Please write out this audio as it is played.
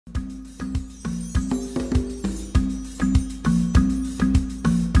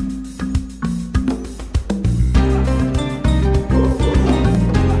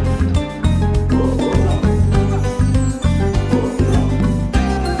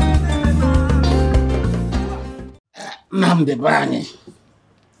Namdebani.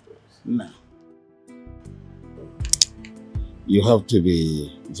 No. You have to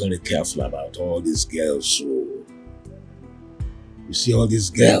be very careful about all these girls. You see all these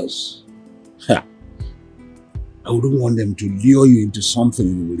girls? Ha. I wouldn't want them to lure you into something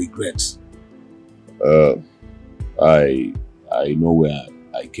you will regret. I know where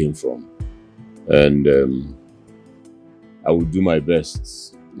I came from. And I will do my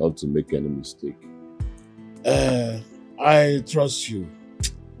best not to make any mistake. I trust you.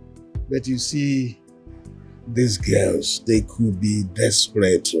 But you see, these girls, they could be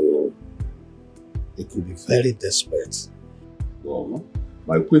desperate. They could be very desperate. Well,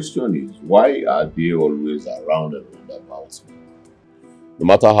 my question is, why are they always around and about me? No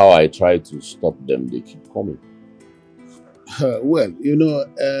matter how I try to stop them, they keep coming. Well, you know,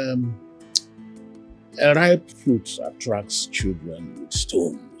 a ripe fruit attracts children with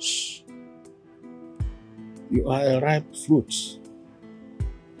stones. You are a ripe fruit.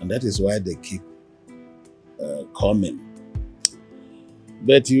 And that is why they keep coming.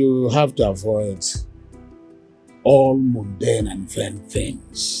 But you have to avoid all mundane and vain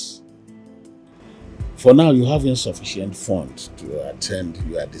things. For now, you have insufficient funds to attend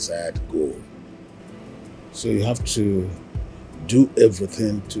your desired goal. So you have to do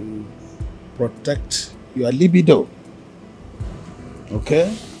everything to protect your libido. Okay?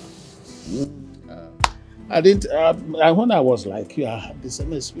 When I was like you, I had the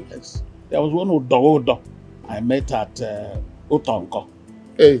same experience. There was one Odo I met at Otonko.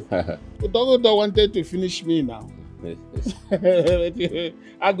 Hey, Odo wanted to finish me now.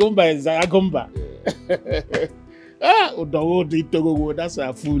 Agumba is Agumba. Odo Togo, that's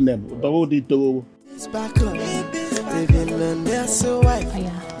our full name. Odo Togo.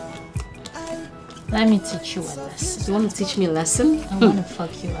 Let me teach you a lesson. You want to teach me a lesson? I want to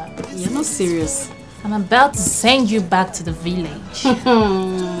fuck you up. You're not serious. I'm about to send you back to the village.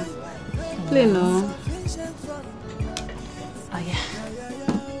 Play no. Oh yeah.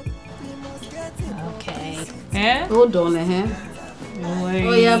 Okay. Eh? Hold on, eh? Wait.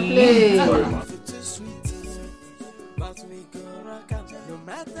 Oh yeah, play.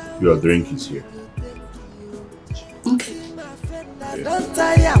 Your drink is here. Okay. Don't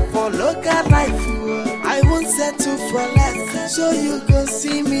tire for local life. I won't settle for less. So you go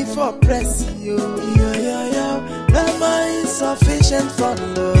see me for press. Yo. No more insufficient for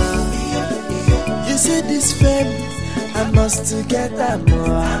love. You see this fame, I must to get that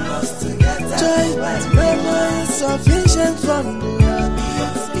more. Joy, no more insufficient for love.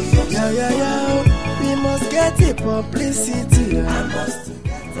 We must get the publicity.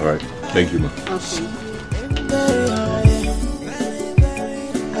 Alright, thank you, ma. Okay.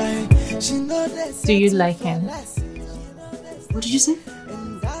 Do you like him? What did you say?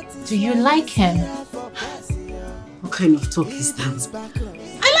 Do you like him? What kind of talk is that?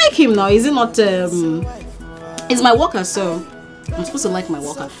 I like him now. Is it not? He's my worker, so I'm supposed to like my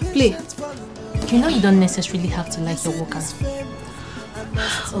worker. Play. You know you don't necessarily have to like your worker.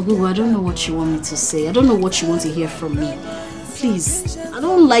 Ogugu, I don't know what you want me to say. I don't know what you want to hear from me. Please, I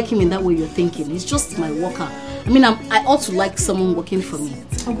don't like him in that way you're thinking. He's just my worker. I mean, I ought to like someone working for me.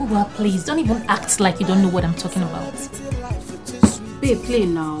 Ogugu, please, don't even act like you don't know what I'm talking about. Babe, play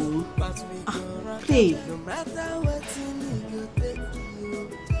now. Play.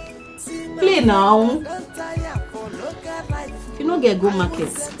 Play now. If you don't get, go market.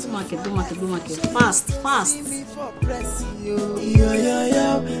 Go market. Fast.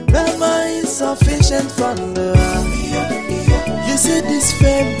 No more insufficient for love. You see this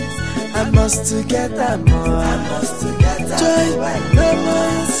fame, I must to get that more. Joy, no more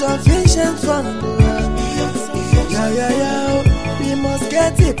insufficient for love. We must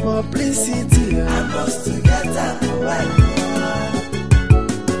get the publicity. I must to get that more.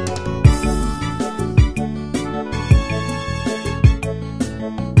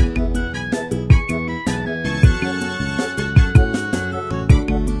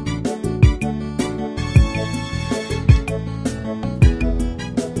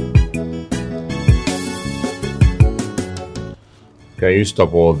 Can you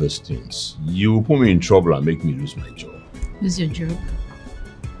stop all these things? You will put me in trouble and make me lose my job. Lose your job?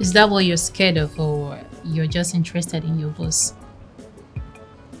 Is that what you're scared of, or you're just interested in your boss?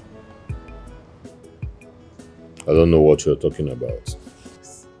 I don't know what you're talking about.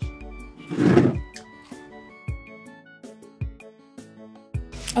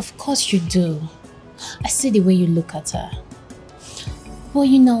 Of course you do. I see the way you look at her. Well,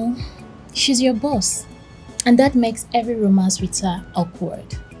 you know, she's your boss. And that makes every romance with her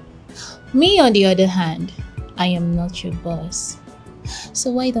awkward. Me, on the other hand, I am not your boss.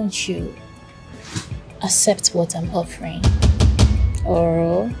 So why don't you accept what I'm offering?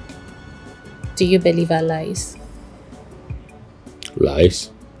 Or do you believe our lies?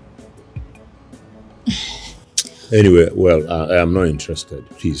 Lies? Anyway, well, I am not interested.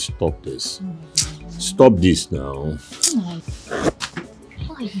 Please stop this. Stop this now.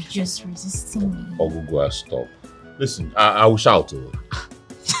 Why are you just resisting me? Ogugwa, stop. Listen, I will shout.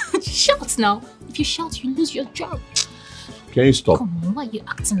 Shout now. If you shout, you lose your job. Can you stop? Come on, why are you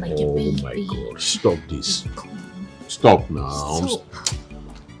acting like a baby? Oh my God, stop this. Come on. Stop now. Stop.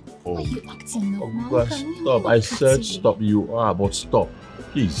 Oh. Why are you acting like Ogugwa, stop. I said stop. You are, but stop.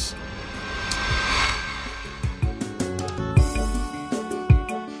 Please.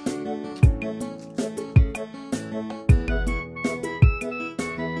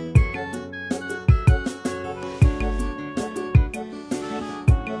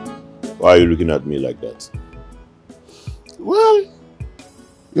 Why are you looking at me like that? Well,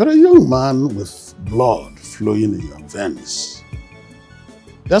 you're a young man with blood flowing in your veins.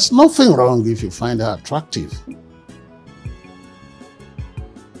 There's nothing wrong if you find her attractive.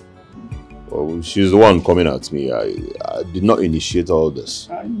 Well, she's the one coming at me. I did not initiate all this.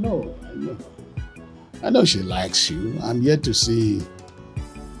 I know. I know she likes you. I'm yet to see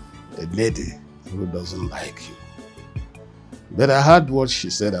a lady who doesn't like you. But I heard what she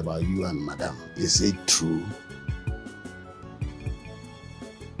said about you and Madame. Is it true?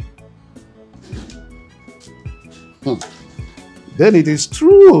 Then it is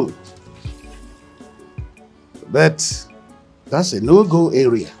true. But that's a no-go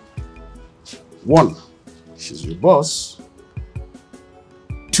area. 1, she's your boss.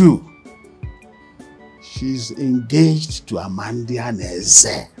 2, she's engaged to Amandia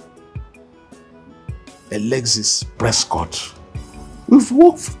Neze, Alexis Prescott. We've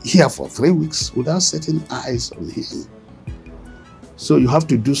worked here for 3 weeks without setting eyes on him. So you have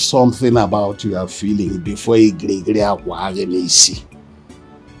to do something about your feeling before you see.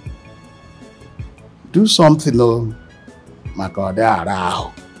 Do something, no.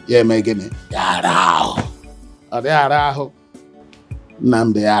 Yeah, making it. Yarao. Yarao.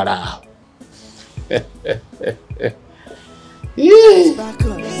 Namde yarao.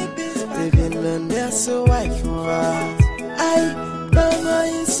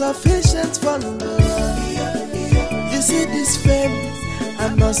 Insufficient for love. You see this fame, I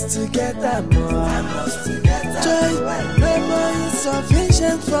must to get that more. Joy, no more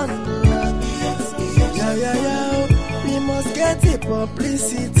insufficient for love. Yeah. We must get the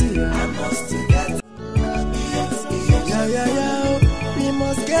publicity. I must to get. Yeah. We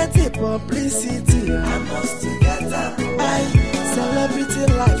must get the publicity. I must to get that. Celebrity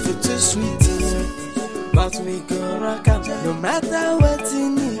life is too sweet. But we go rock up, no matter what you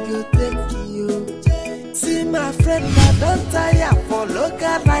need, go take you. See my friend, I don't tire for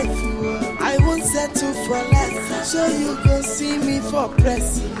local life. I won't settle for less, so you go see me for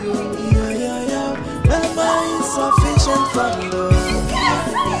press. Yo. Never insufficient for love.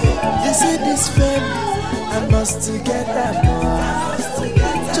 You see this fame, I must to get that more.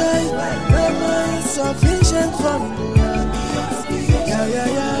 Joy, never insufficient for love.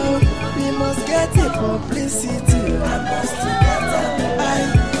 Yeah. We must get the publicity. I must get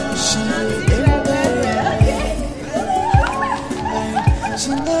she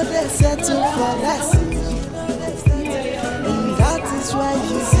know they settle for less. And that is why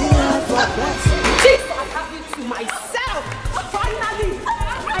you see her for less. This I have it to myself. Finally.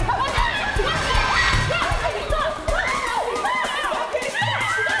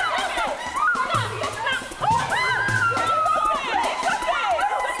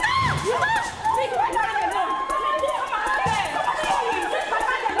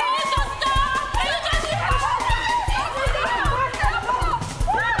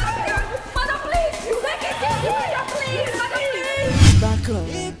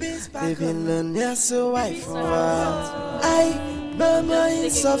 Living on your so wife for I know my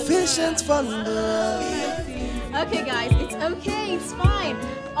insufficient for love. Okay guys, it's okay, it's fine.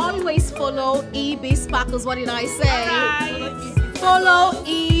 Always follow EB Sparkles. What did I say? Right. Follow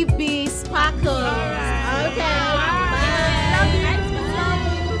EB Sparkles. Okay.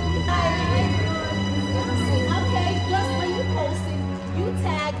 Okay, just when you post it, you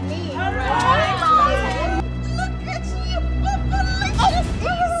tag me. Alright. Look at you.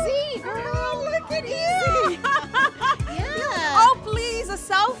 Easy, girl. Look at you. Yeah. Oh, please, a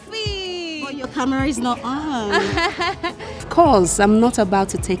selfie. Oh, your camera is not on. Of course, I'm not about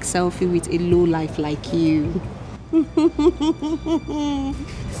to take selfie with a low life like you.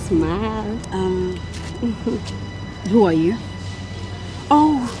 Smile. Who are you?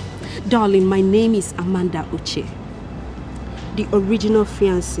 Oh, darling, my name is Amanda Uche, the original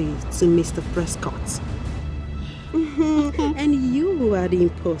fiancée to Mr. Prescott. And you are the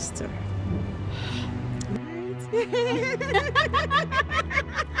imposter.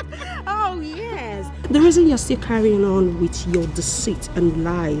 Oh, yes. The reason you're still carrying on with your deceit and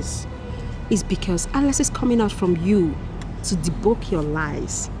lies is because Alice is coming out from you to debunk your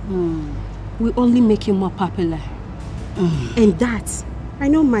lies. We only make you more popular. And that, I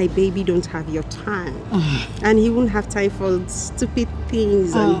know my baby don't have your time. And he won't have time for stupid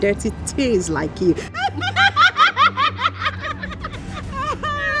things and dirty things like you.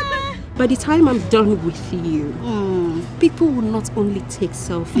 By the time I'm done with you, people will not only take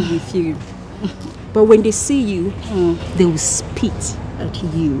selfie with you, but when they see you, they will spit at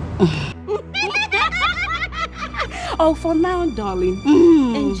you. Oh, for now, darling,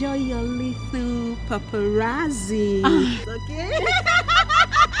 enjoy your little paparazzi. Okay?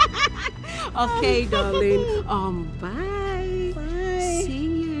 Okay, darling. Bye. Bye. See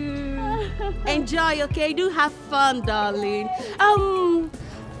you. Enjoy, okay? Do have fun, darling.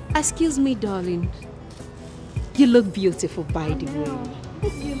 Excuse me, darling. You look beautiful, by the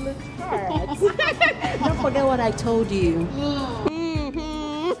way. You look hot. Don't forget what I told you.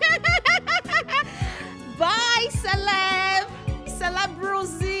 Bye, celeb.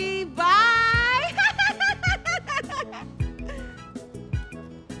 Celebrosi. Bye.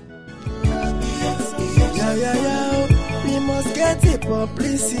 Yo, we must get it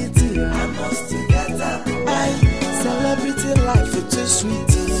publicity. I must get that. Celebrity life is too sweet.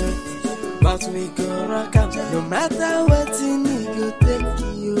 But we go rock up, no matter what you need, go take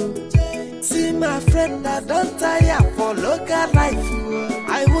you. See my friend, I don't tire for local life.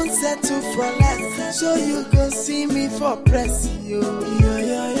 I won't settle for less, so you go see me for press. Yo,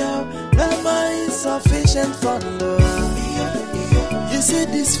 no more insufficient fun. You see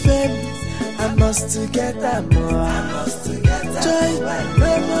this fame, I must get that more. I must get that joy,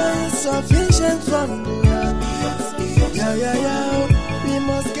 no more insufficient fun. Yo, we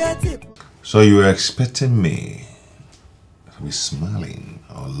must get it. So you were expecting me to be smiling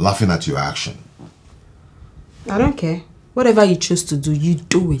or laughing at your action? I don't care. Whatever you choose to do, you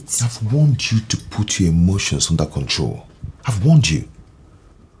do it. I've warned you to put your emotions under control. I've warned you.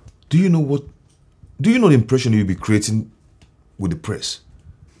 Do you know the impression you'll be creating with the press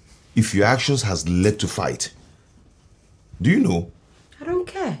if your actions has led to fight? Do you know? I don't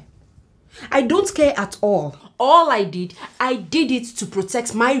care. I don't care at all. All I did it to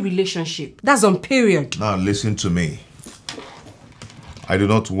protect my relationship. That's on period. Now listen to me. I do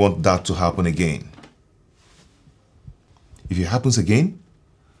not want that to happen again. If it happens again,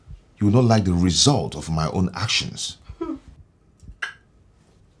 you will not like the result of my own actions. No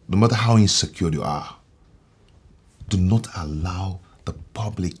matter how insecure you are, do not allow the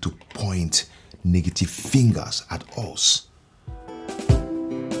public to point negative fingers at us.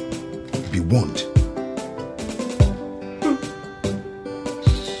 Be warned.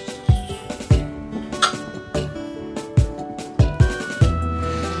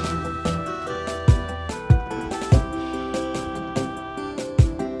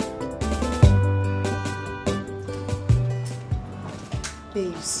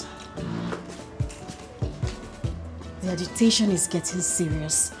 Babes, the agitation is getting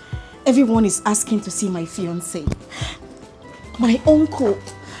serious. Everyone is asking to see my fiancé. My uncle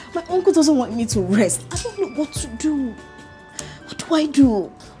doesn't want me to rest. I don't know what to do. What do I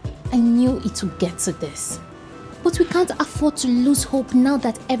do? I knew it would get to this. But we can't afford to lose hope now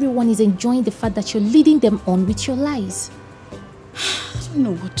that everyone is enjoying the fact that you're leading them on with your lies. I don't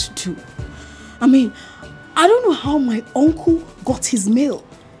know what to do. I mean, I don't know how my uncle got his mail.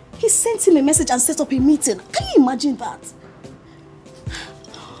 He sent him a message and set up a meeting. Can you imagine that?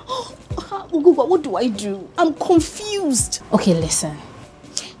 Oh, what do I do? I'm confused. Okay, listen.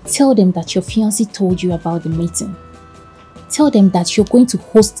 Tell them that your fiancé told you about the meeting. Tell them that you're going to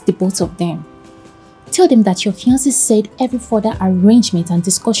host the both of them. Tell them that your fiancé said every further arrangement and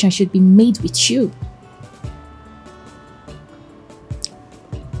discussion should be made with you.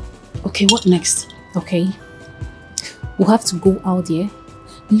 Okay, what next? Okay. We'll have to go out there,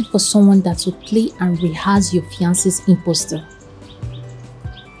 look for someone that will play and rehearse your fiancé's imposter.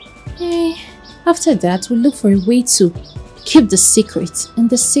 After that, we'll look for a way to keep the secret in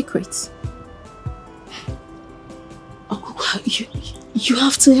the secret. Oh, you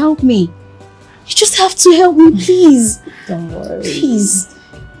have to help me. You just have to help me, please. Don't worry. Please.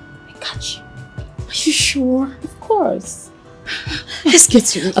 I got you. Are you sure? Of course. Let's get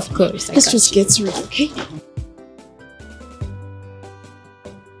to it. Of course. Let's just get to it, okay?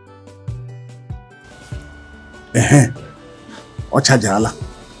 Ochajala.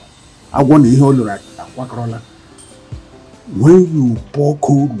 I want to hold right. When you pour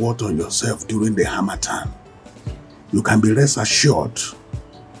cold water on yourself during the hammer time, you can be rest assured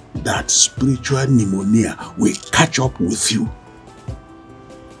that spiritual pneumonia will catch up with you.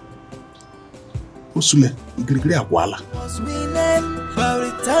 Osule, igirigiri akwala. But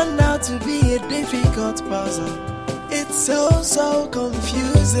it turned out to be a difficult puzzle. It's so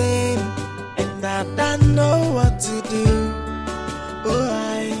confusing, and I don't know what to do. Oh,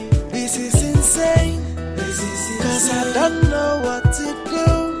 this is insane. Cause I don't know what to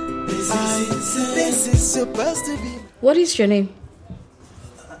do. This is supposed to be. What is your name?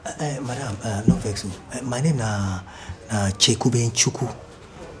 Madam, no vex. My name is Chekube Chuku.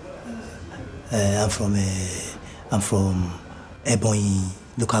 I'm from Ebonyi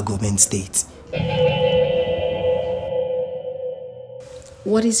local government state.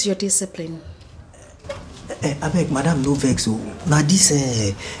 What is your discipline? I beg, Madam, no vex. Now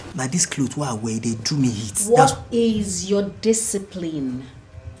this clothes where they do me hit. What is your discipline?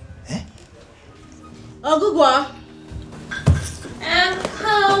 Ogugwa. I'm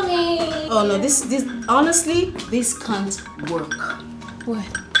coming. Oh no, this honestly, this can't work. What?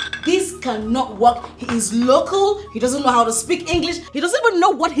 This cannot work. He is local. He doesn't know how to speak English. He doesn't even know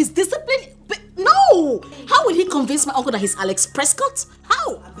what his discipline. No! How will he convince my uncle that he's Alex Prescott?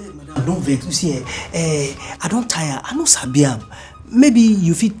 How? Don't vex. You see, I don't tire. I know Sabiam. Maybe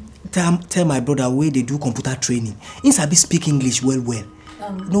you fit tell my brother where they do computer training. In Sabi speak English well.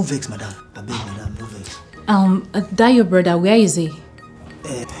 No vex, madam. I beg, madam. No vex. That your brother? Where is he?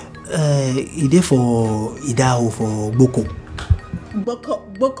 He there for Idaho for Boko. Boko.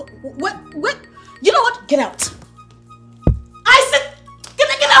 What? You know what? Get out. I said, get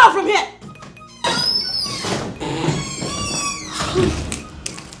out from here.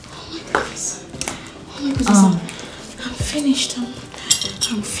 Oh my goodness. I'm finished.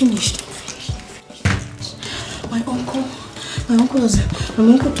 I'm finished. My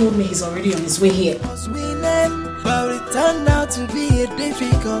uncle told me he's already on his way here. But it turned out to be a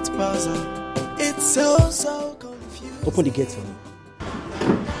difficult puzzle. It's so confusing. Open the gate for me.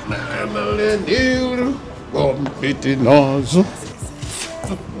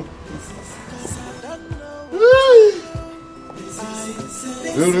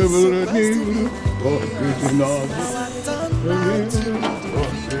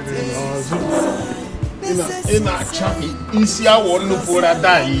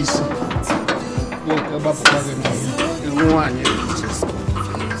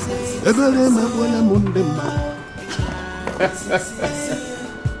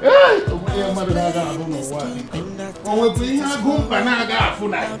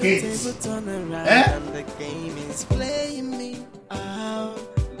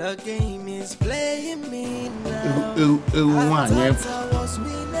 The game is playing me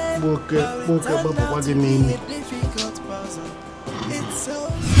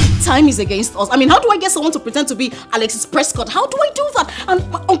Time is against us. I mean, how do I get someone to pretend to be Alexis Prescott? How do I do that? And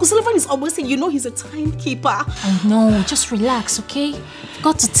Uncle Sullivan is always saying, you know, he's a timekeeper. I know. Just relax, okay? You've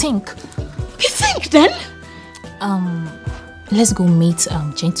got to think. You think then? Let's go meet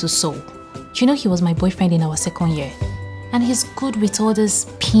Gentle Soul. Do you know he was my boyfriend in our second year? And he's good with all this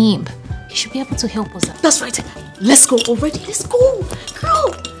pimp. He should be able to help us out. That's right. Let's go already. Let's go.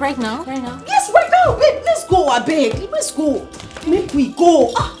 Girl. Right now? Yes, right now. Babe, let's go, I beg. Let's go. Make we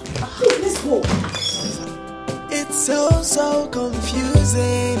go. Babe, let's go. It's so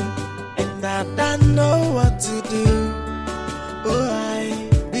confusing, and I don't know what to do. Oh,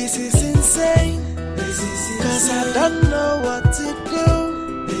 this is insane. Cause I don't know what to do.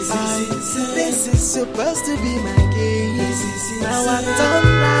 This is supposed to be my game. Now I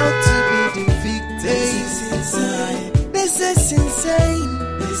turned out to be the victim. This is insane.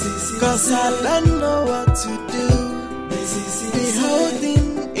 Cause I don't know what to do. The whole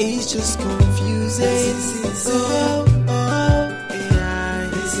thing is just confusing.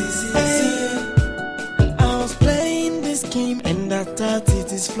 I was playing this game and I thought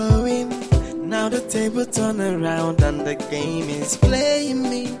it is flowing. Now the table turn around and the game is playing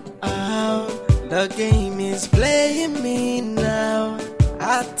me out. The game is playing me now.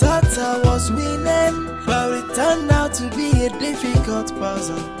 I thought I was winning, but it turned out to be a difficult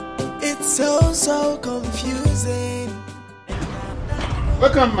puzzle. It's so confusing.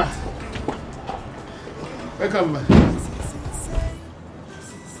 Welcome back.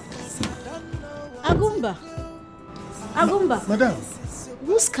 Agumba. Madam.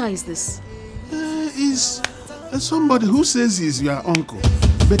 Whose car is this? Is somebody who says he's your uncle.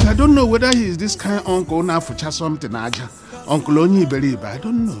 But I don't know whether he is this kind of uncle now for just something. Uncle Onny believe. I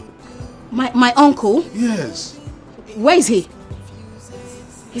don't know. My uncle? Yes. Where is he?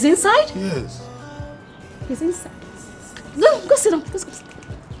 He's inside? Yes. He's inside. Go sit down. Let's go.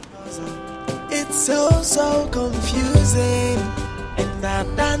 It's so confusing, and I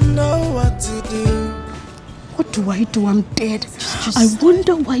don't know what to do. What do I do? I'm dead. I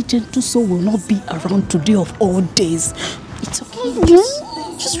wonder why Gentle Soul will not be around today of all days. It's okay.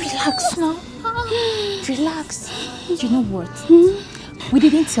 Just relax now. Relax. You know what? We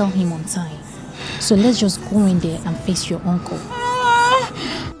didn't tell him on time. So let's just go in there and face your uncle.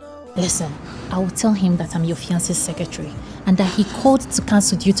 Listen, I will tell him that I'm your fiance's secretary and that he called to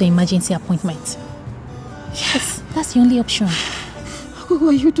cancel due to emergency appointment. Yes, that's the only option.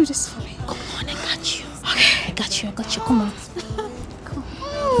 Will you do this for me? Come on, I got you. Okay. I got you. Come on. Come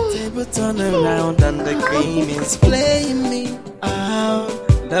on. Table turn around and the game is playing me out.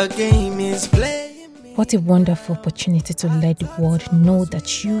 The game is playing me. What a wonderful opportunity to let the world know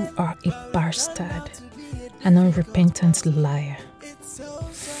that you are a bastard, an unrepentant liar.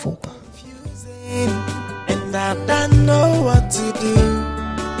 Fool. And I don't know what to do.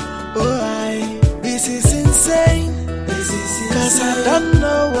 This is insane. Cause I don't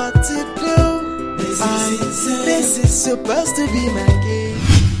know what to do. This is supposed to be my game.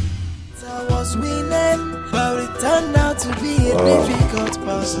 I was winning, but it turned out to be a difficult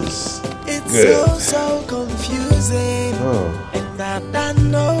process. It's so confusing, and I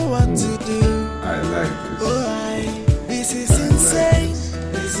don't know what to do. I like this. This is insane,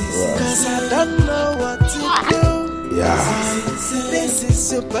 cause I don't know what to do. This is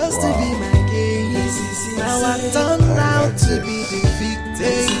supposed to be my game. Now I turned out to be the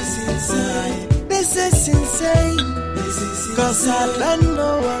victim. This is insane, cause I don't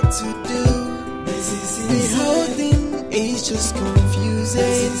know what to do. The whole thing is just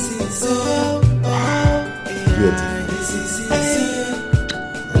confusing.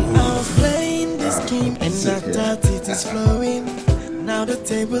 I was playing this game and I thought it is flowing. Now the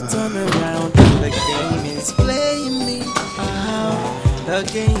table turn around and the game is playing me. The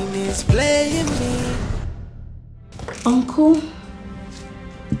game is playing me. Uncle?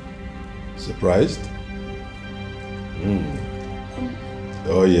 Surprised?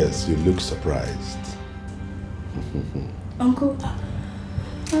 Oh yes, you look surprised. Uncle,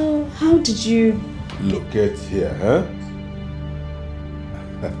 how did you... Look at here, huh?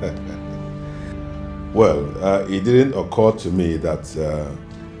 Well, it didn't occur to me that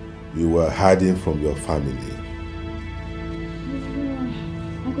you were hiding from your family.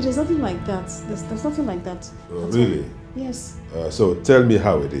 Uncle, there's nothing like that. There's nothing like that. Oh, really? Yes. So tell me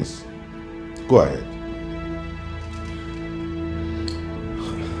how it is. Go ahead.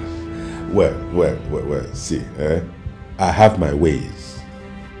 Well, see, I have my ways.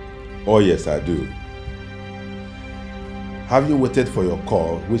 Oh yes, I do. Having waited for your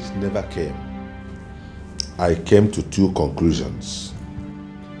call, which never came, I came to two conclusions.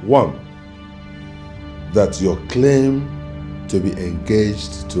 One, that your claim to be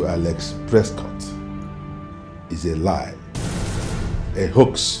engaged to Alex Prescott is a lie, a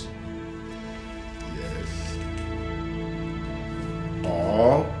hoax. Yes.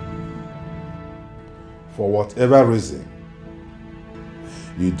 Or, for whatever reason,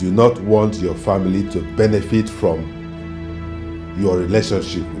 you do not want your family to benefit from your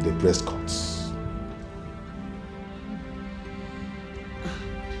relationship with the Prescotts.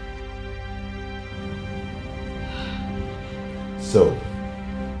 So,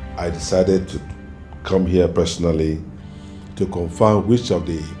 I decided to come here personally to confirm which of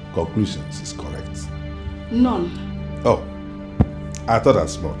the conclusions is correct. None. Oh, I thought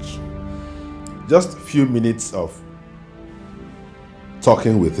as much. Just a few minutes of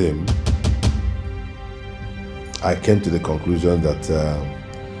talking with him, I came to the conclusion that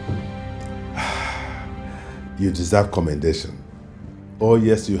you deserve commendation. Oh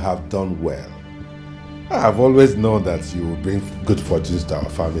yes, you have done well. I have always known that you will bring good fortunes to our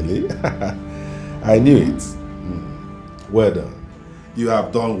family. I knew it. Well done. You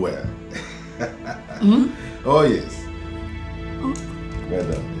have done well. Oh yes.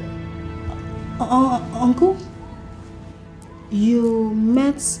 Well done. Uncle, you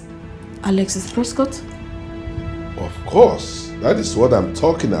met Alexis Prescott? Of course, that is what I'm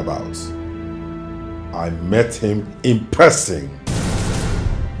talking about. I met him in person.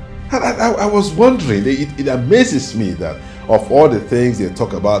 I was wondering, it amazes me that of all the things they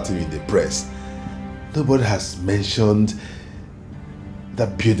talk about him in the press, nobody has mentioned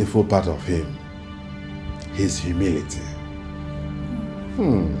that beautiful part of him, his humility.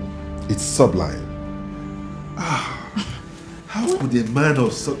 It's sublime. How could a man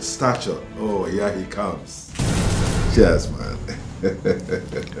of such stature? Oh, here he comes. Cheers, man.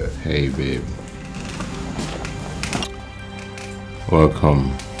 Hey, babe.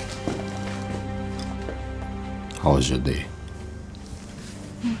 Welcome. How was your day?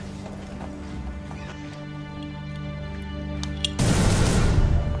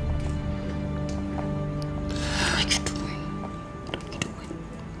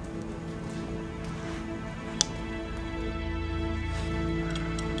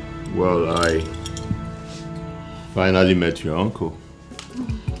 Well, I finally met your uncle.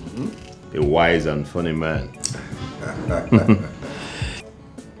 A wise and funny man.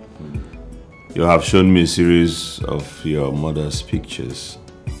 You have shown me a series of your mother's pictures.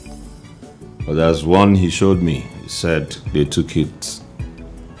 But there's one he showed me. He said they took it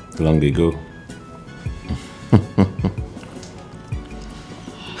long ago.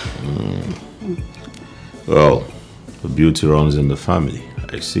 Well, the beauty runs in the family,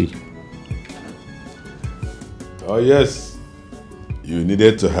 I see. Oh yes, you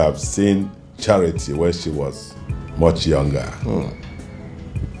needed to have seen Charity when she was much younger.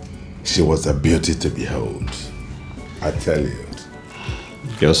 She was a beauty to behold, I tell you.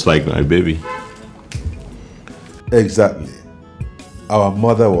 Just like my baby. Exactly. Our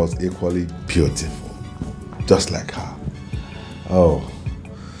mother was equally beautiful, just like her. Oh,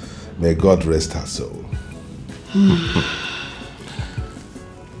 may God rest her soul.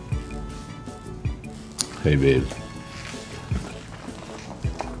 Hey babe,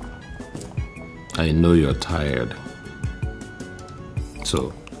 I know you're tired,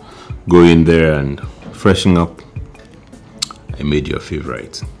 so go in there and freshen up. I made your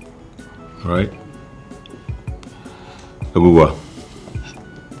favorite, alright? Aguwa,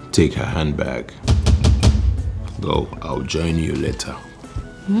 take her handbag. Go, I'll join you later.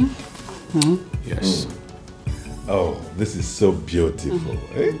 Yes. Oh, this is so beautiful.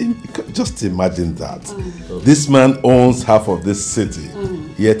 Just imagine that. This man owns half of this city,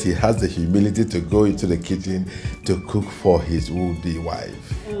 yet he has the humility to go into the kitchen to cook for his would-be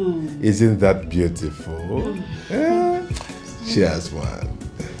wife. Isn't that beautiful? Cheers, man.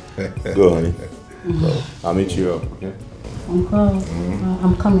 Go, honey. Go. I'll meet you up, okay? Uncle,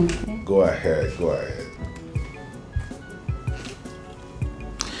 I'm coming. Okay? Go ahead, go ahead.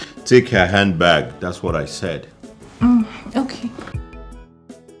 Take her handbag, that's what I said. Okay.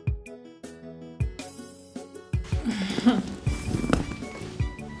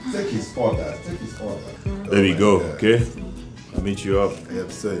 Take his order, take his order. There we go, okay? I'll meet you up.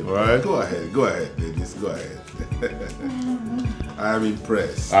 All right? Go ahead, ladies, go ahead. I am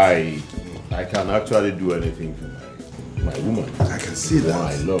impressed. I can actually do anything for my woman. I can see that.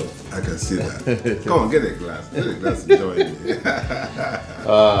 I love. I can see that. Come on, get a glass. Get a glass and join me.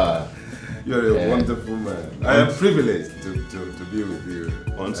 You're a wonderful man. I am privileged to be with you.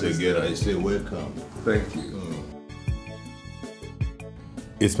 Once again, I say welcome. Thank you.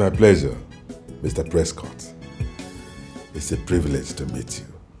 It's my pleasure, Mr. Prescott. It's a privilege to meet you.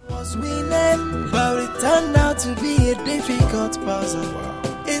 Was winning, but it turned out to be a difficult puzzle.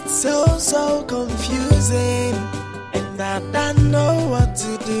 Wow. It's so confusing, and I don't know what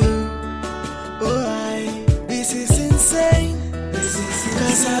to do. Oh, this is insane.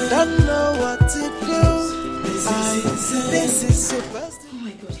 Cause I don't know what to do. This is supposed to. Oh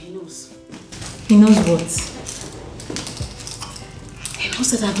my God, he knows. He knows what? He knows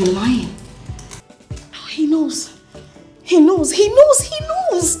that I've been lying. Oh, he knows. He knows. He knows. He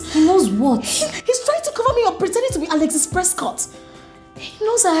knows. He knows what? He's trying to cover me up, pretending to be Alexis Prescott. He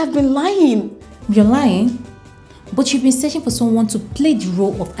knows I have been lying. You're lying? But you've been searching for someone to play the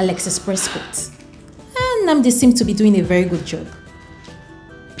role of Alexis Prescott. And Namdi seems to be doing a very good job.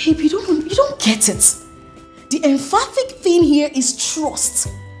 Babe, you don't get it. The emphatic thing here is trust.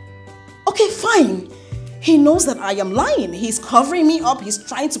 Okay, fine. He knows that I am lying. He's covering me up. He's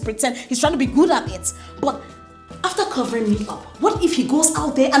trying to pretend. He's trying to be good at it. But after covering me up, what if he goes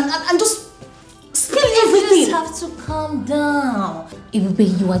out there and just spill everything? You just have to calm down.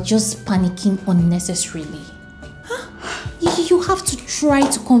 Ibube, you are just panicking unnecessarily. Huh? You have to try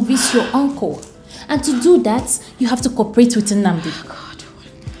to convince your uncle. And to do that, you have to cooperate with Nnamdi. Oh God,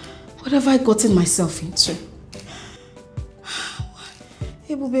 what have I gotten myself into?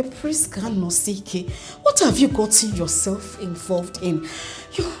 Ebube Priska Nosike, what have you gotten yourself involved in?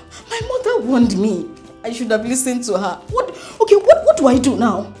 My mother warned me. I should have listened to her. What do I do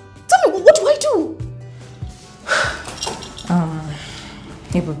now? Tell me, what do I do?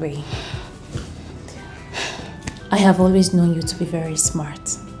 Ebube, I have always known you to be very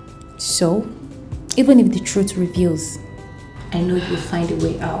smart. So, even if the truth reveals, I know you'll find a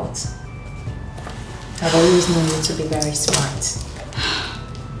way out. I've always known you to be very smart.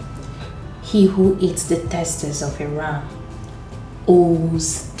 He who eats the testes of a ram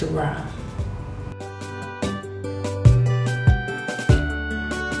owes the ram.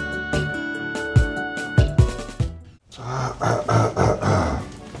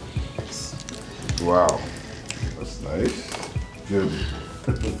 Wow, that's nice. Good.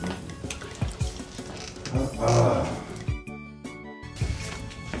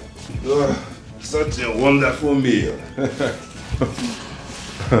 Such a wonderful meal.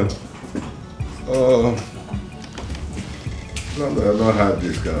 Oh, no, I've not had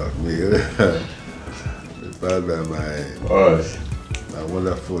this kind of meal. Prepared by my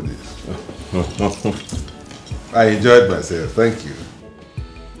wonderful dish. I enjoyed myself. Thank you.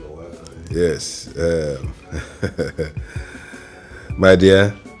 Yes. My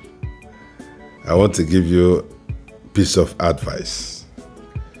dear, I want to give you a piece of advice.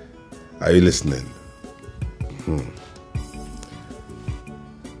 Are you listening?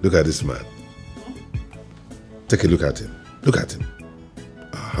 Look at this man. Take a look at him. Look at him.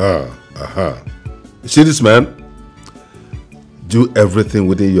 You see this man? Do everything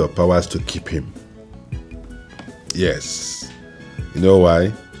within your powers to keep him. Yes. You know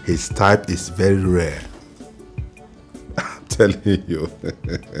why? His type is very rare. I'm telling you.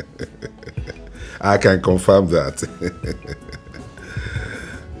 I can confirm that.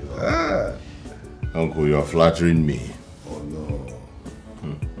 Uncle, you're flattering me. Oh no.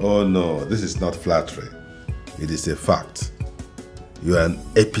 Oh no, this is not flattery. It is a fact. You are an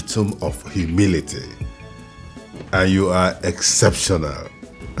epitome of humility. And you are exceptional.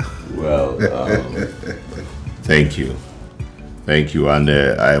 Well, thank you. Thank you. And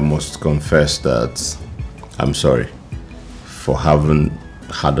I must confess that I'm sorry for having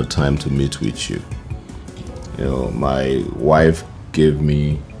had the time to meet with you. You know, my wife gave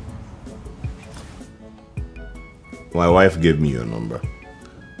me your number,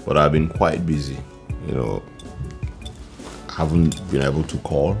 but I've been quite busy. You know, haven't been able to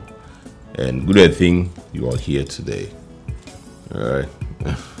call. And good thing you are here today. All right.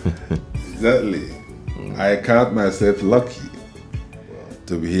 Exactly. I count myself lucky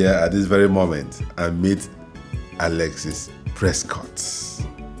to be here at this very moment and meet Alexis Prescott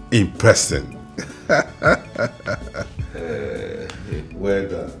in person. Well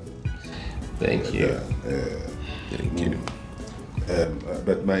done. Thank you. Thank you.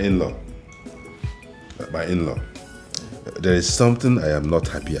 But my in-law, there is something I am not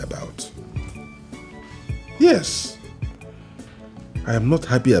happy about. Yes, I am not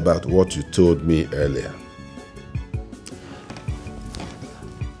happy about what you told me earlier.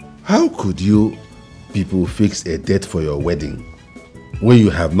 How could you people fix a date for your wedding when you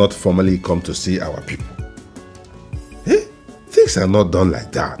have not formally come to see our people? Eh? Things are not done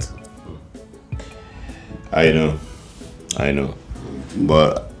like that. I know.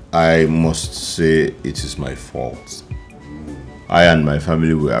 But I must say it is my fault. I and my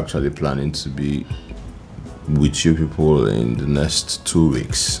family were actually planning to be with you people in the next 2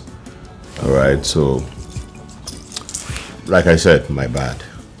 weeks. Alright, so like I said, my bad.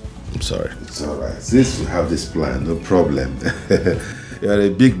 I'm sorry. It's alright. Since you have this plan, no problem. You're a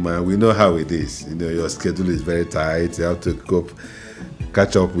big man, we know how it is. You know, your schedule is very tight, you have to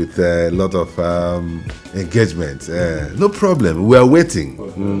catch up with a lot of engagements. No problem, we are waiting.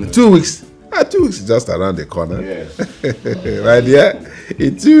 2 weeks. 2 weeks is just around the corner. Yes. My dear,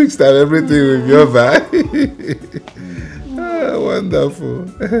 in 2 weeks time, everything will be over. Wonderful.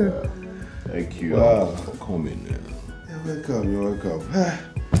 Thank you for coming. You're welcome.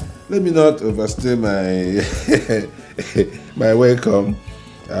 Let me not overstay my my welcome.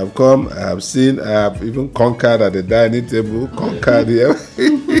 I've come, I have seen, I have even conquered at the dining table, conquered here.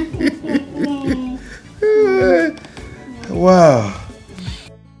 Wow.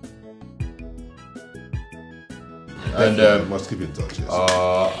 And we must keep in touch. Yes.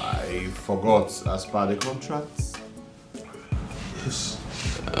 I forgot, as per the contract. Yes.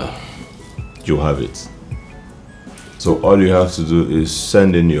 You have it. So all you have to do is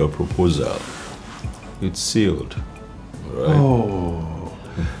send in your proposal. It's sealed. All right? Oh,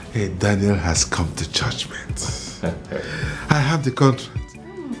 hey, Daniel has come to judgment. I have the contract.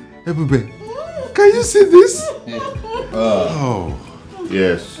 Everybody, can you see this? Oh.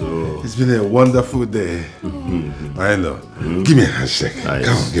 Yes, so... It's been a wonderful day. I know. Give me a handshake. Nice.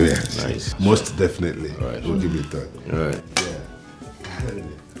 Come on, give me a handshake. Nice. Most definitely. All right. We'll give you a touch. All right. Yeah.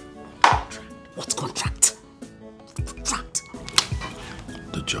 What contract? Contract.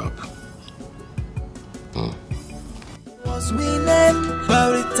 The job. Was winning,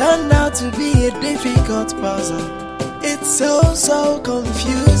 but it turned out to be a difficult puzzle. It's so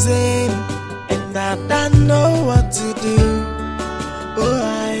confusing, and I don't know what to do.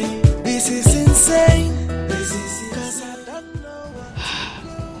 Oh, this is insane. This is because I don't know what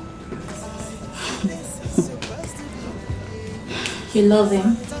You love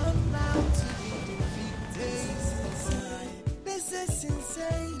him?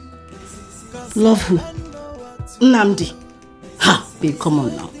 Love who? Nnamdi. Ha! Babe, come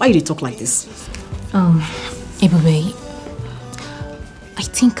on now. Why do you talk like this? Ebube, I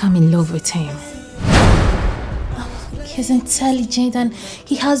think I'm in love with him. He's intelligent and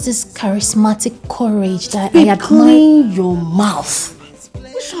he has this charismatic courage that I admire. Clean your mouth.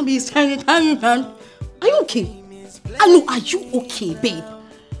 Which one is Are you okay? I know, are you okay, babe?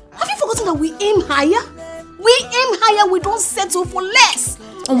 Have you forgotten that we aim higher? We aim higher, we don't settle for less.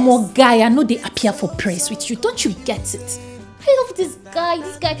 Oh my guy, I know they appear for praise with you. Don't you get it? I love this guy.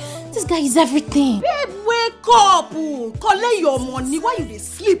 This guy is everything. Babe, wake up. Collect your money. Why you dey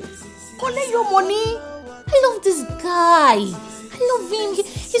sleep? Collect your money. I love this guy. I love him.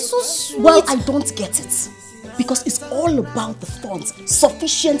 He's so sweet. Well, I don't get it. Because it's all about the funds.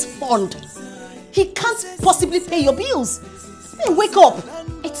 Sufficient fund. He can't possibly pay your bills. Hey, wake up.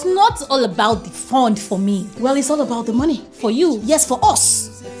 It's not all about the fund for me. Well, it's all about the money. For you? Yes, for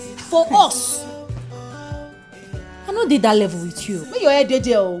us. For us. I know did that level with you. Make your head dead,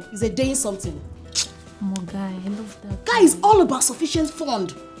 is a day something. Oh my guy, I love that. Guy is all about sufficient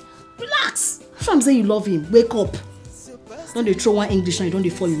fund. Relax. If I'm saying you love him, wake up. Don't they throw one English and you don't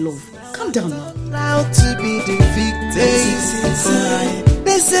they fall in love. Calm down now. Now to be defeated.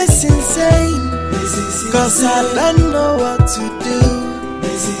 This is insane. Cause I don't know what to do.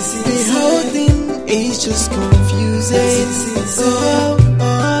 The whole thing is just confusing.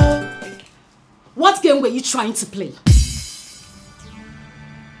 What game were you trying to play?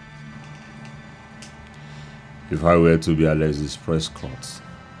 If I were to be Alexis Prescott,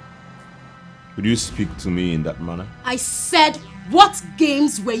 would you speak to me in that manner? I said, what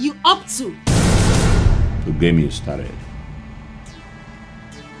games were you up to? The game you started.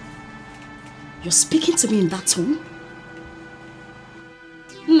 You're speaking to me in that tone?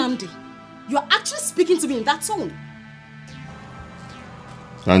 Nnamdi, you're actually speaking to me in that tone.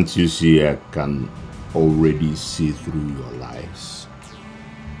 Can't you see I can already see through your lies?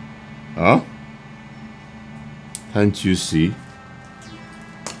 Huh? Can't you see?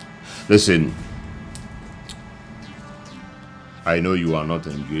 Listen, I know you are not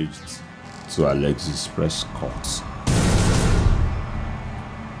engaged to Alexis Prescott.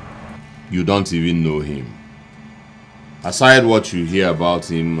 You don't even know him. Aside what you hear about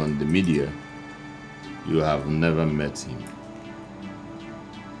him on the media, you have never met him.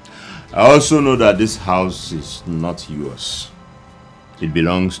 I also know that this house is not yours. It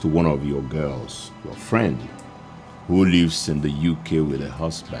belongs to one of your girls, your friend, who lives in the UK with a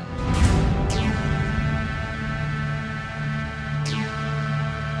husband.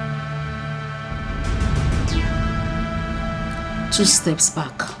 Two steps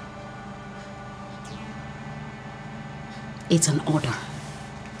back. It's an order.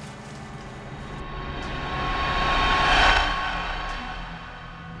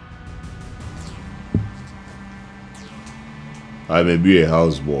 I may be a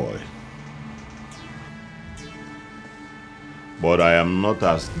houseboy, but I am not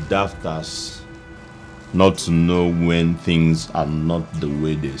as daft as not to know when things are not the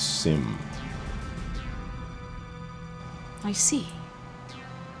way they seem. I see.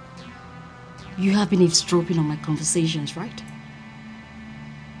 You have been eavesdropping on my conversations, right?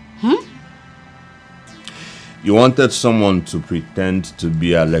 You wanted someone to pretend to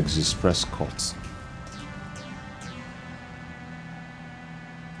be Alexis Prescott.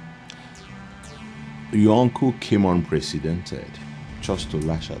 Your uncle came unprecedented just to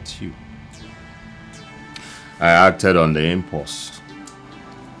lash at you. I acted on the impulse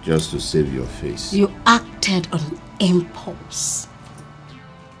just to save your face. You acted on impulse.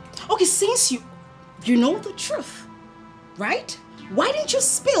 Okay, since you know the truth, right? Why didn't you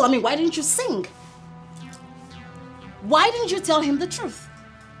spill? Why didn't you sing? Why didn't you tell him the truth?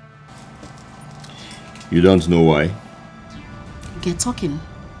 You don't know why? Get talking.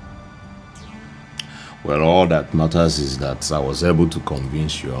 Well, all that matters is that I was able to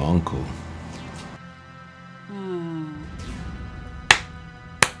convince your uncle.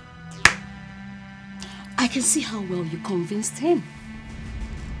 I can see how well you convinced him.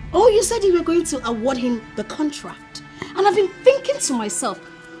 Oh, you said you were going to award him the contract. And I've been thinking to myself,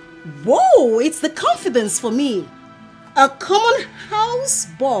 whoa, it's the confidence for me. A common house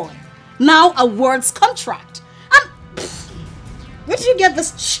boy now awards contract. And where did you get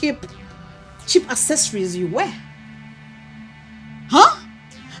this cheap accessories you wear? Huh?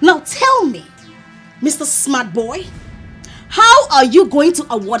 Now tell me, Mr. Smart Boy, how are you going to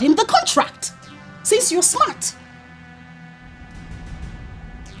award him the contract? Since you're smart.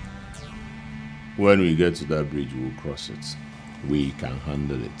 When we get to that bridge, we'll cross it. We can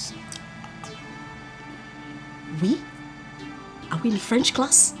handle it. We? Are we in French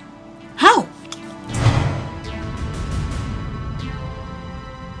class? How?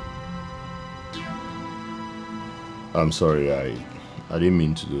 I'm sorry, I didn't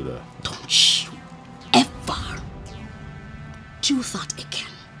mean to do that. Don't you ever do that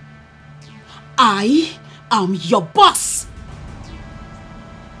again. I am your boss.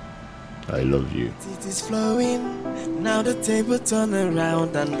 I love you. It is flowing. Now the table turn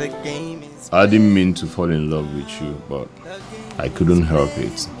around and the game is. I didn't mean to fall in love with you, but I couldn't help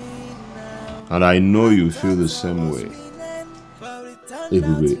it. And I know you feel the same way.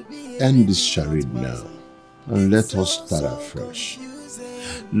 Everybody, end this charade now and let us start afresh.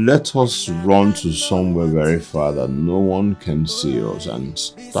 Let us run to somewhere very far that no one can see us and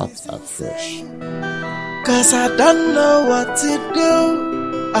start afresh. Cause I don't know what to do.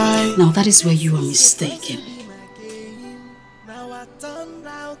 Now that is where you are mistaken.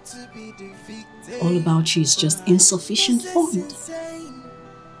 All about you is just insufficient fund.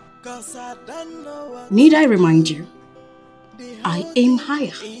 Need I remind you? I aim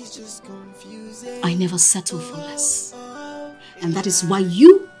higher. I never settle for less. And that is why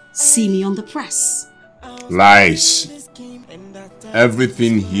you see me on the press. Lies.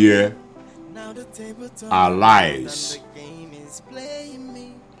 Everything here are lies.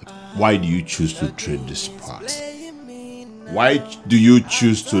 Why do you choose to trade this part? Why do you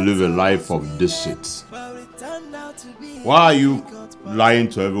choose to live a life of deceit? Why are you lying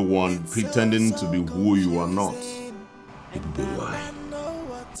to everyone, pretending to be who you are not? Why?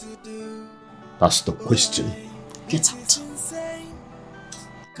 That's the question. Get out.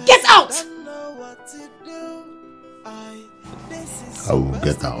 Get out! I will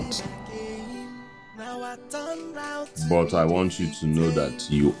get out. But I want you to know that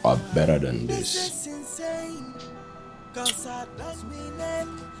you are better than this.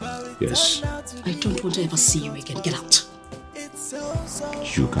 Yes. I don't want to ever see you again. Get out.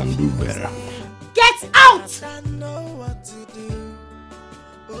 You can do better. Get out!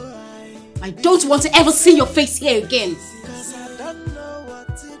 I don't want to ever see your face here again.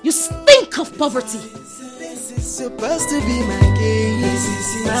 You stink of poverty. This is supposed to be my game.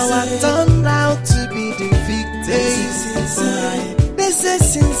 Now I turned out to be the victim. This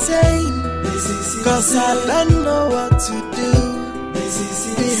is insane. Cause I don't know what to do.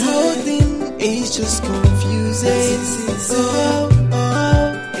 The whole thing is just confusing.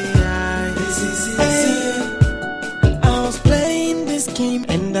 I was playing this game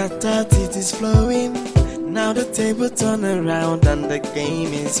and I thought it is flowing. Now the table turn around and the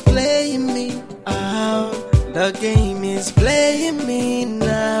game is playing me. The game is playing me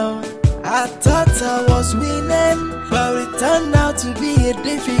now. I thought I was winning, but it turned out to be a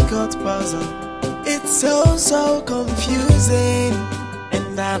difficult puzzle. It's so confusing,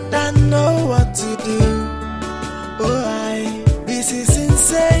 and I don't know what to do. This is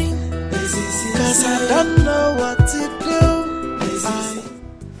insane. Cause I don't know what to do.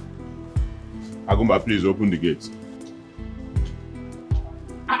 Agumba, please open the gate.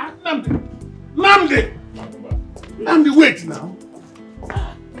 Namdi, wait now.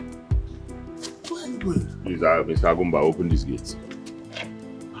 Where are you going? Please, Mr. Agumba, open this gate.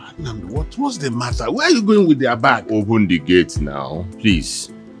 Namdi, what's the matter? Where are you going with their bag? Open the gate now, please.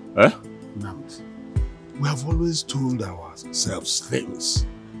 Namdi, we have always told ourselves things.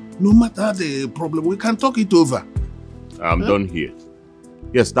 No matter the problem, we can talk it over. I'm done here.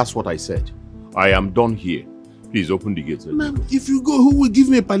 Yes, that's what I said. I am done here. Please open the gate. Ma'am, if you go, who will give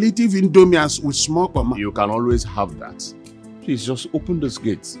me a palliative indomie with small comma? You can always have that. Please just open this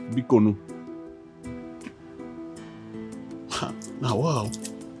gate. Bikonu. Now wow.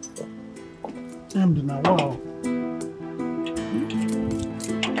 Now wow.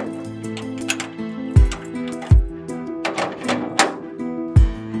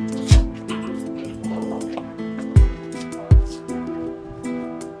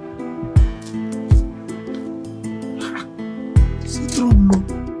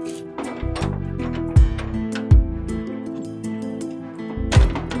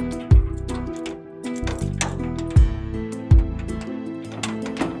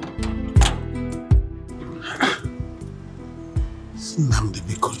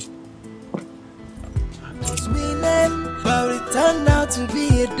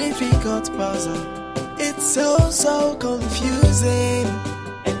 It's so confusing,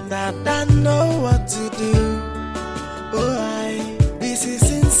 and I don't know what to do. This is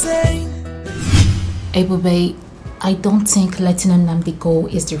insane. Ebube, I don't think letting Nnamdi go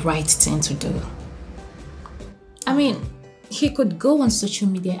is the right thing to do. I mean, he could go on social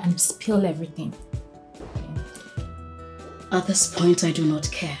media and spill everything. At this point, I do not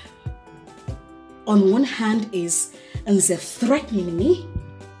care. On one hand is Nze threatening me,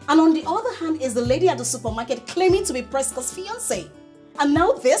 and on the other hand is the lady at the supermarket claiming to be Prescott's fiancé. And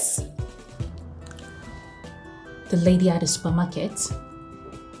now this? The lady at the supermarket?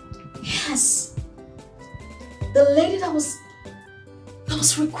 Yes. The lady that was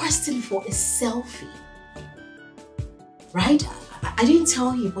was requesting for a selfie. Right? I didn't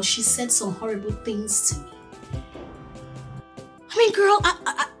tell you, but she said some horrible things to me. I mean, girl,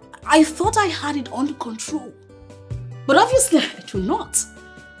 I thought I had it under control. But obviously I do not.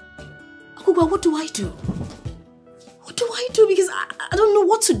 Akuba, what do I do? What do I do? Because I don't know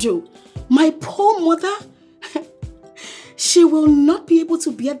what to do. My poor mother, she will not be able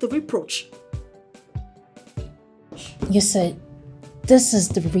to bear the reproach. You said this is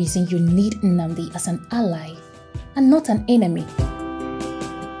the reason you need Nnamdi as an ally and not an enemy.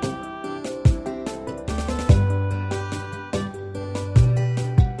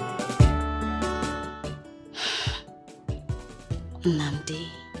 Nnamdi.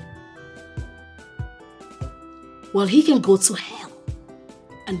 Well, he can go to hell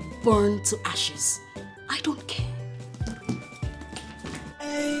and burn to ashes. I don't care.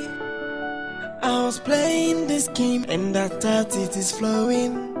 Hey, I was playing this game and I thought it is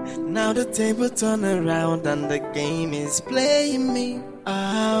flowing. Now the table turn around and the game is playing me.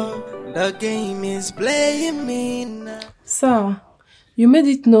 Oh, the game is playing me now. Sir, you made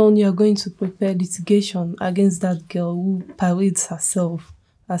it known you are going to prepare litigation against that girl who parades herself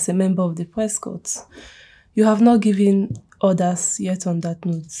as a member of the press corps. You have not given orders yet on that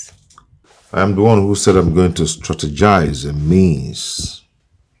note. I am the one who said I'm going to strategize a means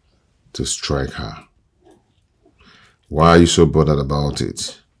to strike her. Why are you so bothered about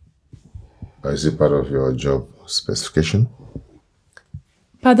it? Is it part of your job specification?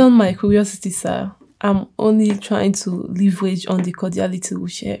 Pardon my curiosity, sir. I'm only trying to leverage on the cordiality we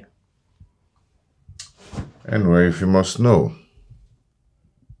share. Anyway, if you must know,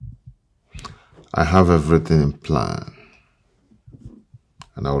 I have everything in plan.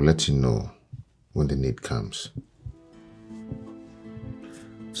 And I will let you know when the need comes.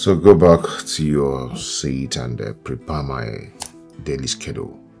 So go back to your seat and prepare my daily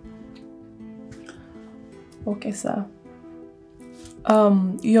schedule. Okay, sir.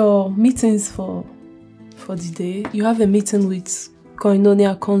 Your meetings for the day, you have a meeting with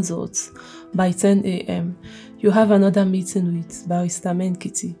Koinonia Consults by 10 a.m. You have another meeting with Barrister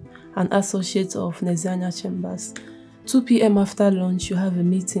Menkiti, an associate of Nigerian Chambers. 2 p.m. after lunch, you have a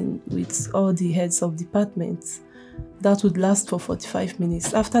meeting with all the heads of departments. That would last for 45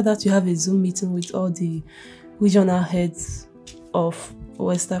 minutes. After that, you have a Zoom meeting with all the regional heads of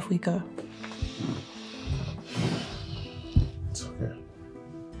West Africa. It's okay.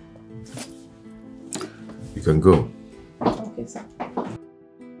 You can go. Okay, sir.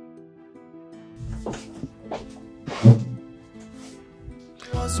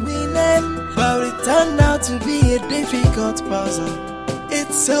 Was winning, but it turned out to be a difficult puzzle.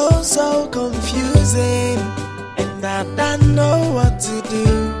 It's so confusing, and I don't know what to do.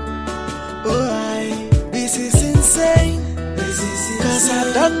 Oh, this is insane. Cause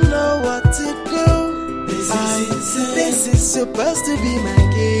I don't know what to do. This is supposed to be my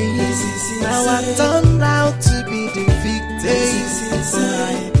game. Now I turned out to be the victim.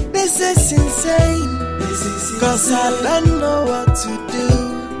 This is insane. Cause I don't know what to do.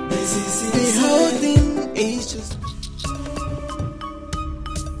 The whole thing is just.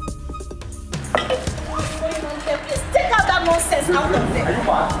 Take out that nonsense out of there. Are you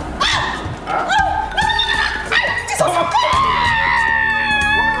mad?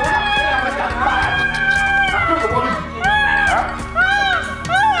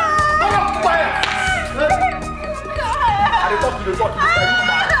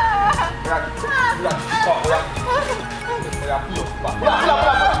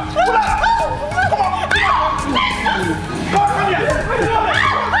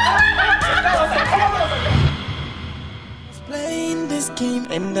 Playing this game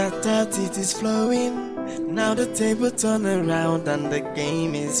and I thought it is flowing. Now the table turn around and the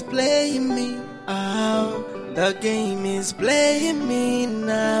game is playing me. Oh, the game is playing me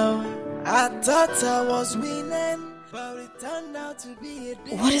now. I thought I was winning, but it turned out to be a.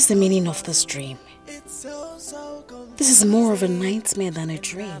 What is the meaning of this dream? This is more of a nightmare than a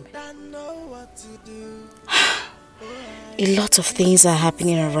dream. A lot of things are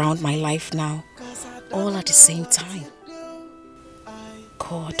happening around my life now, all at the same time.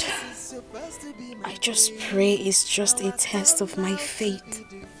 God, I just pray it's just a test of my faith.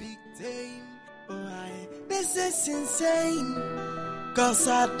 This is insane, cause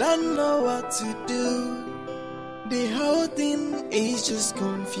I don't know what to do. The whole thing is just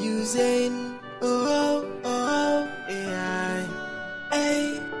confusing. Oh, yeah.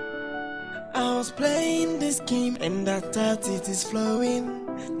 Hey, I was playing this game and I thought it is flowing.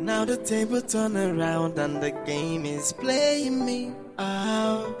 Now the table turn around and the game is playing me.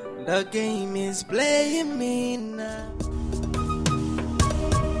 Oh, the game is playing me now.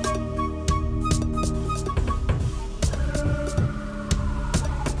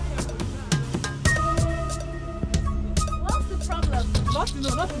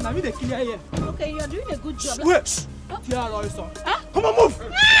 Yeah. Okay, you're doing a good job. Wait! Huh? Come on, move!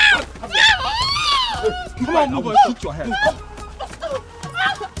 Come on, move! I'll shoot your head.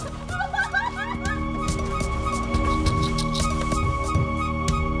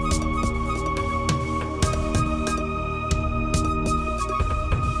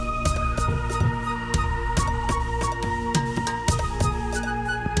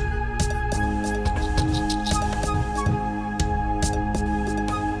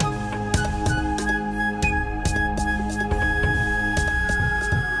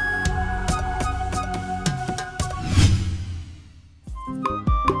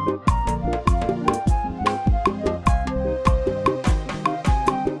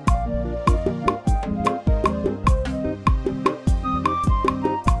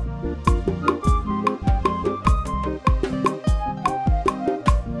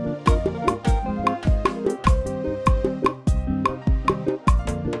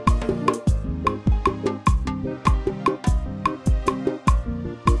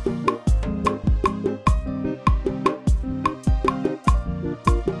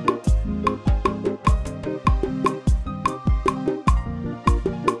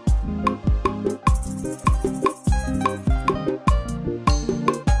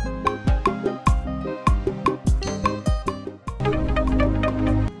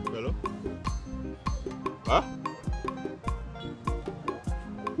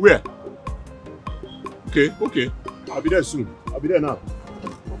 Where? Okay. I'll be there soon. I'll be there now.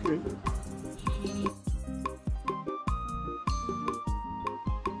 Okay.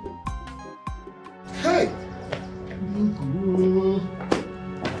 Hey!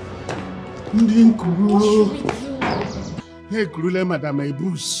 Hey, Kurule, Madam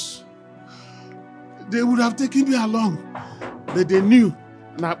Ebus. They would have taken me along, but they knew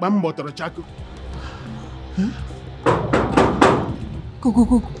Nakbam Botorochako.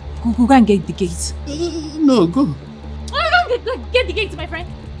 Go and get the gate. No, go. Go get the gate, my friend.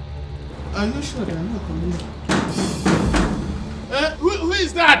 Are you sure they are not coming? Who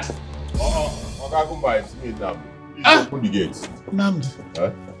is that? Okakumba, it's me, Nam. Please open the gates. Namd.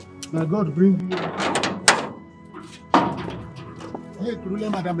 Now God bring you. Hey, Kurule,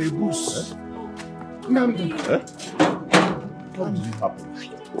 Madam Ebus. Namd. How did it happen?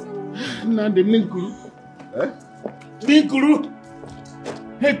 Namd, Ninkuru. Ninkuru.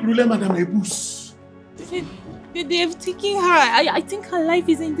 Hey, Kurule, Madam Ebus. They've taken her. I think her life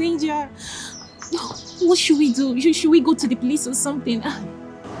is in danger. What should we do? Should we go to the police or something?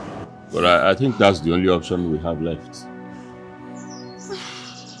 But I think that's the only option we have left.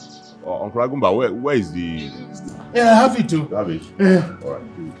 Uncle Agumba, where is the... Yeah, I have it too. Have it? Yeah.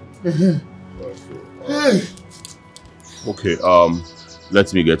 Alright. Okay,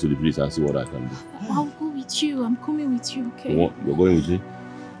 let me get to the police and see what I can do. I'll go with you. I'm coming with you, okay? You're going with me?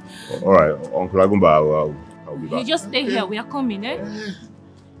 Alright, Uncle Agumba, I'll be back. You just stay here. We are coming, eh?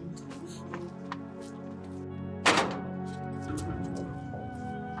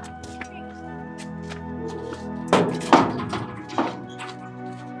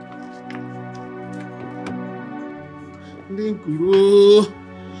 Ninkuru.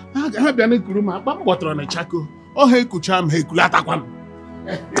 I been Ninkuru ma ba mbotoro na chako. O he kucha m he kulata kwam.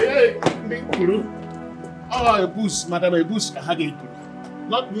 Hey, Ninkuru. Oh, Ebus, Madam Ebus ka ha ga ikuru.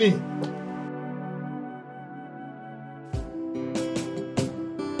 Not me.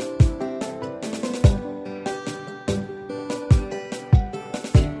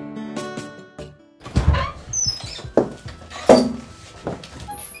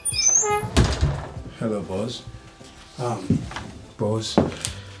 Hello, boss. Boss,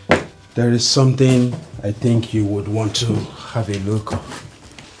 there is something I think you would want to have a look at.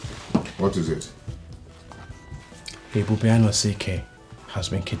 What is it? Ebubeano Seke has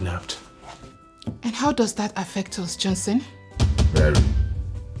been kidnapped. And how does that affect us, Johnson? Very.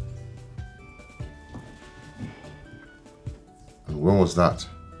 And when was that?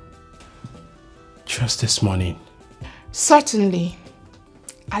 Just this morning. Certainly,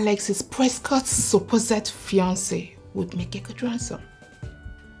 Alexis Prescott's supposed fiancé would make a good ransom.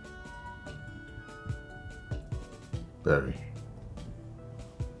 Barry,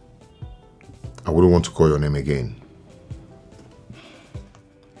 I wouldn't want to call your name again.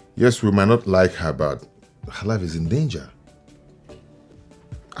 Yes, we might not like her, but her life is in danger.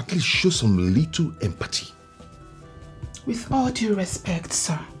 At least show some little empathy. With all due respect,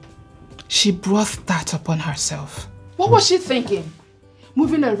 sir, she brought that upon herself. What was she thinking?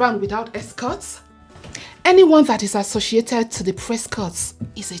 Moving around without escorts? Anyone that is associated to the Prescotts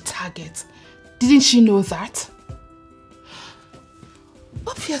is a target. Didn't she know that?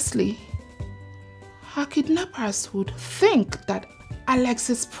 Obviously, her kidnappers would think that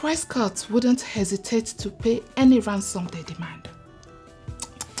Alexis Prescott wouldn't hesitate to pay any ransom they demand.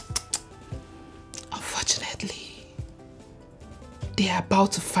 Unfortunately, they are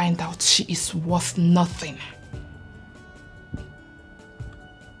about to find out she is worth nothing.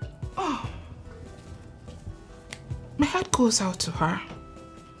 Oh. My heart goes out to her,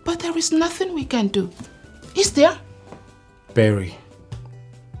 but there is nothing we can do. Is there? Barry,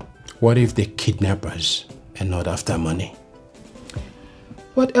 what if the kidnappers are not after money?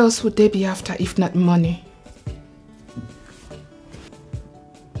 What else would they be after if not money?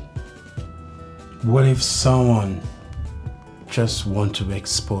 What if someone just want to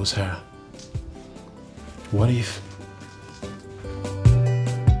expose her? What if...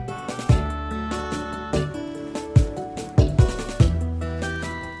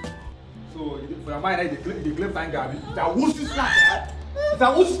 So, for your mind, the claim fine guy, if I want to slap, if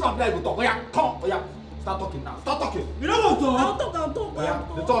I want to slap, like, talk. Oh yeah, come, oh yeah. Start talking now. Start talking. You don't want to talk? I'll talk. Oh yeah,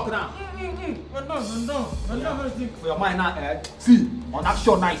 they talk now. No. For your mind now, see, on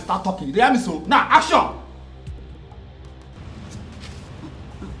action now, start talking. You hear me so? Now, action!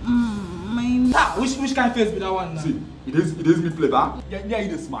 Which kind of face be that one now? See, it is me play back. Yeah,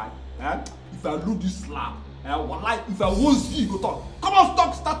 it is smile. If I look this slap, if I want to see you go talk. Come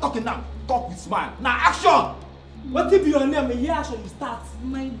on, start talking now. Talk with smile. Now, action! What if your name? Yeah, action start.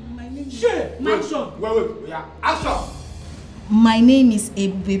 My name is... Shit! Action! Wait, yeah, action! My name is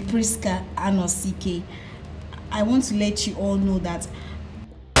Ebube Priska Anosike. I want to let you all know that...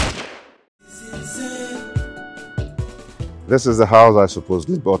 This is the house I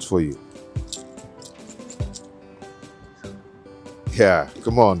supposedly bought for you. Yeah,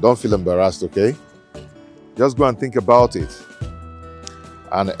 come on, don't feel embarrassed, okay? Just go and think about it.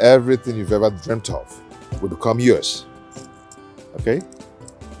 And everything you've ever dreamt of will become yours. Okay?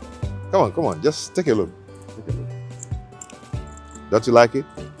 Come on, just take a look. Don't you like it?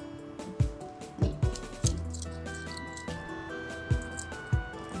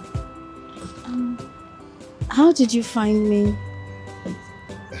 How did you find me?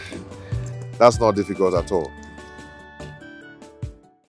 That's not difficult at all.